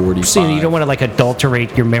like 45. See, you don't want to like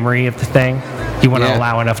adulterate your memory of the thing. You want to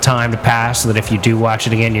allow enough time to pass so that if you do watch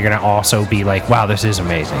it again, you're gonna also be like, wow, this is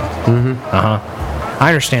amazing. I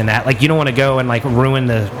understand that. Like you don't want to go and like ruin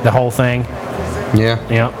the whole thing. Yeah.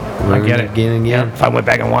 I get it. Again. Yeah. If I went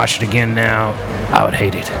back and watched it again now, I would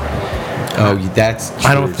hate it. Oh, that's true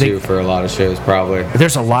I don't think, too for a lot of shows, probably.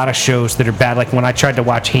 There's a lot of shows that are bad. Like when I tried to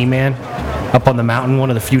watch He-Man up on the mountain, one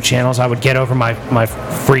of the few channels, I would get over my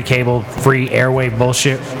free cable, free airwave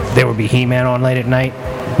bullshit. There would be He-Man on late at night,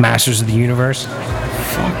 Masters of the Universe.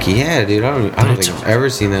 Fuck yeah, dude! I don't think I've ever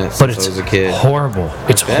seen that since I was a kid. Horrible.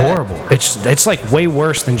 It's horrible. It's like way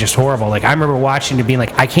worse than just horrible. Like I remember watching it being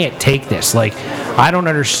like, I can't take this. Like I don't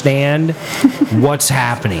understand what's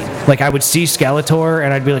happening. Like I would see Skeletor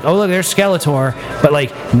and I'd be like, oh look, there's Skeletor, but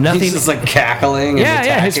like nothing. He's just like cackling.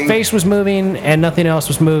 Yeah. His face was moving and nothing else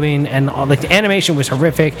was moving, and like the animation was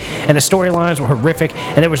horrific and the storylines were horrific,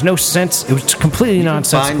 and there was no sense. It was completely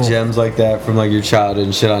nonsensical. Find gems like that from like your childhood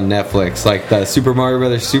and shit on Netflix, like the Super Mario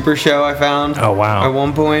Brothers Super Show I found. Oh wow! At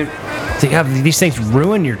one point, so these things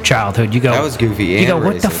ruin your childhood. You go. That was goofy. You go.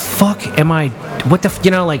 What the fuck am I? What the? You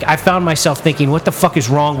know, like I found myself thinking, what the fuck is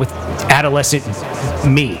wrong with adolescent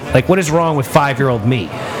me? Like, what is wrong with 5-year-old me?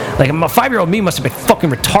 Like, a 5-year-old me must have been fucking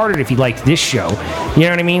retarded if he liked this show. You know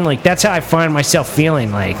what I mean? Like, that's how I find myself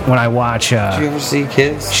feeling like when I watch. Did you ever see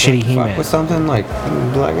kids shitty He-Man fuck with something like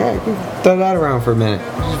hey, throw that around for a minute?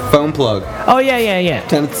 Phone plug. Oh yeah.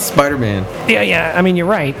 Then it's Spider-Man. Yeah. I mean, you're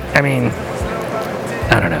right. I mean,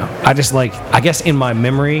 I don't know. I just like. I guess in my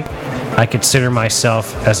memory, I consider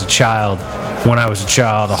myself as a child. When I was a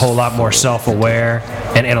child, a whole lot more self-aware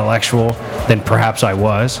and intellectual than perhaps I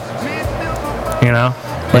was. You know?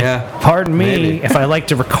 Like, yeah. Pardon me maybe. if I like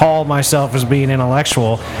to recall myself as being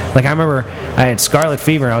intellectual. Like I remember I had scarlet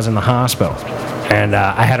fever. I was in the hospital, and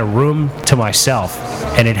I had a room to myself,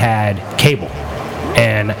 and it had cable,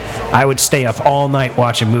 and I would stay up all night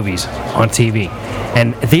watching movies on TV,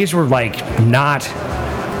 and these were like not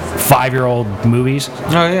 5-year-old movies.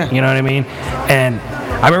 Oh yeah. You know what I mean? And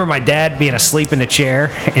I remember my dad being asleep in the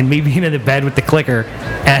chair and me being in the bed with the clicker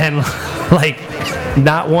and like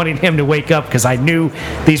not wanting him to wake up because I knew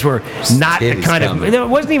these were not the kind of. It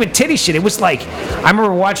wasn't even titty shit. It was like I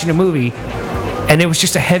remember watching a movie and it was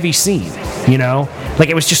just a heavy scene, you know? Like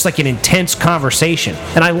it was just like an intense conversation,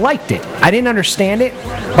 and I liked it. I didn't understand it,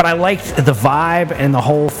 but I liked the vibe and the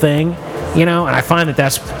whole thing, you know? And I find that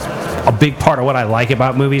that's a big part of what I like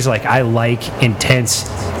about movies. Like I like intense,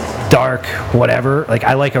 dark, whatever. Like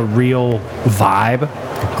I like a real vibe.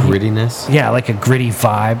 Grittiness. Yeah, like a gritty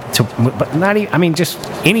vibe. But not even. I mean, just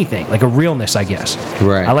anything. Like a realness, I guess.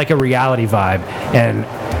 Right. I like a reality vibe, and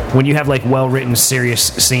when you have like well-written, serious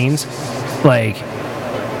scenes, like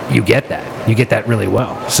you get that. You get that really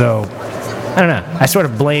well. So I don't know. I sort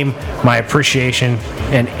of blame my appreciation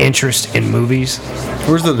and interest in movies.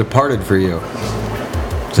 Where's The Departed for you?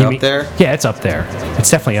 Is it up there? Yeah, it's up there. It's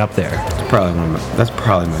definitely up there. That's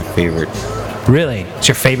probably my favorite. Really? It's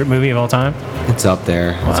your favorite movie of all time? It's up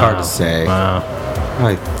there. Wow. It's hard to say. Wow.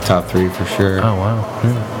 Probably top 3 for sure. Oh, wow.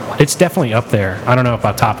 Yeah. It's definitely up there. I don't know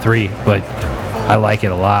about top 3, but I like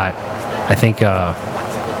it a lot. I think,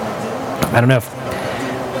 I don't know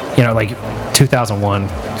if, you know, like 2001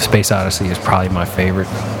 Space Odyssey is probably my favorite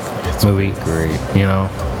movie. Great. You know?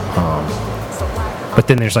 But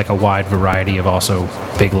then there's like a wide variety of also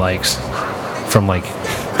big likes from like.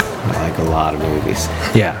 I like a lot of movies.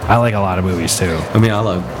 Yeah, I like a lot of movies too. I mean,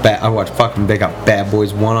 I watched fucking. They got Bad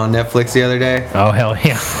Boys 1 on Netflix the other day. Oh hell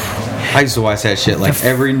yeah! I used to watch that shit like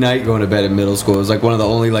every night going to bed in middle school. It was like one of the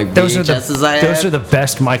only like VHSs I had. Those are the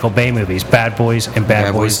best Michael Bay movies. Bad Boys and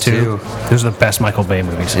Bad Boys 2. Those are the best Michael Bay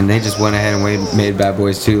movies. And they just went ahead and made Bad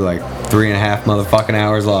Boys 2 like 3.5 motherfucking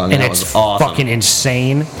hours long. And that it's was awesome. fucking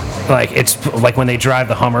insane. Like it's like when they drive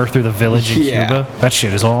the Hummer through the village in Cuba. That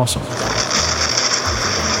shit is awesome.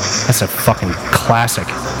 That's a fucking classic.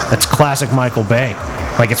 That's classic Michael Bay.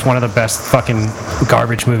 Like it's one of the best fucking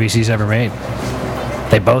garbage movies he's ever made.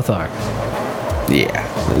 They both are. Yeah,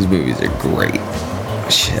 those movies are great.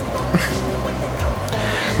 Shit.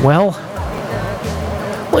 Well,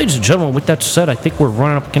 ladies and gentlemen, with that said, I think we're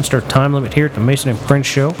running up against our time limit here at the Mason and Friends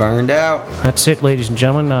Show. Burned out. That's it, ladies and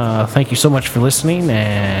gentlemen. Thank you so much for listening,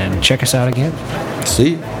 and check us out again.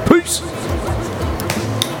 See you. Peace.